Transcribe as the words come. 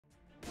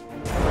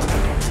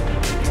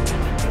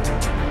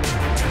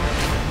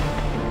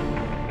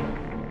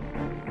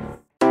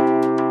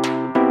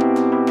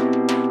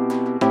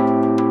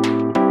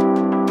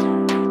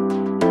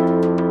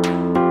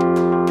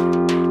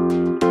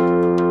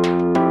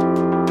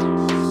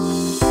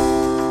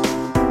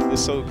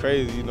just so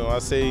crazy. You know, I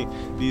say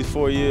these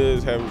 4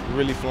 years have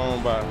really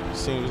flown by. It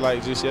seems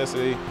like just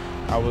yesterday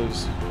I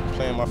was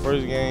playing my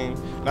first game.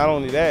 Not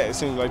only that, it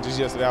seems like just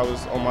yesterday I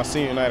was on my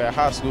senior night at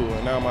high school,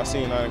 and now my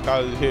senior night in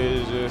college here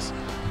is just,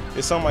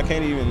 it's something I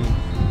can't even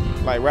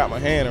like wrap my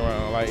hand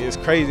around. Like, it's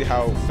crazy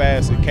how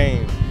fast it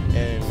came,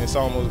 and it's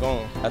almost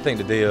gone. I think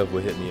the day of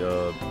will hit me.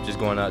 Just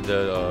going out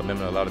there,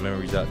 remembering a lot of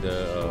memories out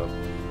there.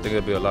 I think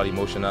there'll be a lot of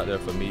emotion out there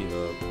for me.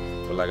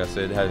 But like I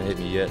said, it hasn't hit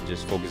me yet.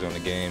 Just focus on the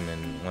game,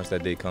 and once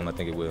that day comes, I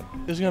think it will.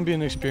 It's going to be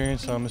an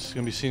experience. This is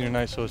going to be senior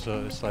night, so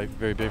it's like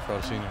very big for all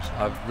the seniors.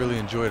 I've really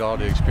enjoyed all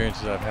the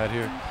experiences I've had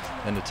here,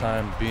 and the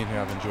time being here,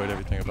 I've enjoyed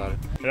everything about it.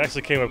 It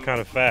actually came up kind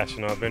of fast.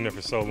 You know, I've been there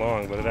for so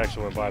long, but it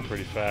actually went by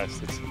pretty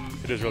fast.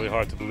 It is really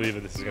hard to believe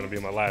that this is going to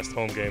be my last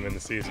home game in the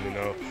season. You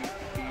know,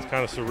 it's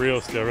kind of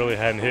surreal still. It really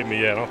hadn't hit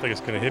me yet. I don't think it's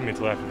going to hit me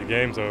until after the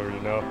game's over.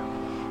 You know.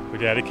 But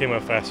yeah, it came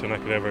up faster than I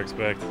could ever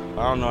expect. I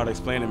don't know how to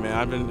explain it, man.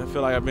 I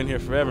feel like I've been here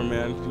forever,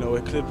 man. You know,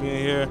 with Cliff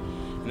being here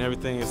and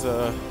everything, it's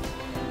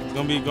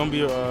gonna be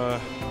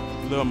a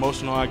little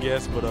emotional, I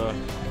guess. But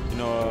you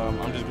know,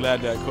 I'm just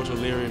glad that Coach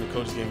O'Leary and the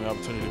coaches gave me the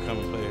opportunity to come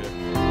and play here.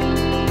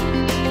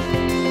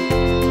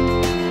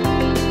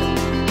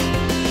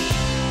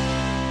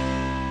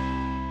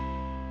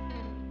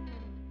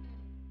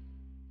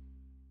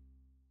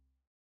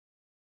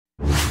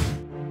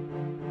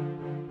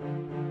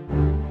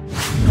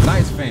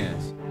 Knights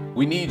fans,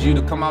 we need you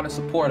to come out and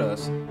support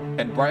us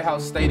at Bright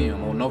House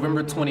Stadium on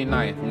November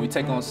 29th when we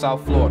take on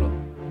South Florida.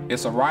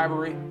 It's a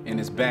rivalry and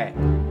it's back.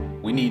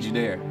 We need you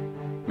there.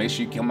 Make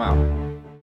sure you come out.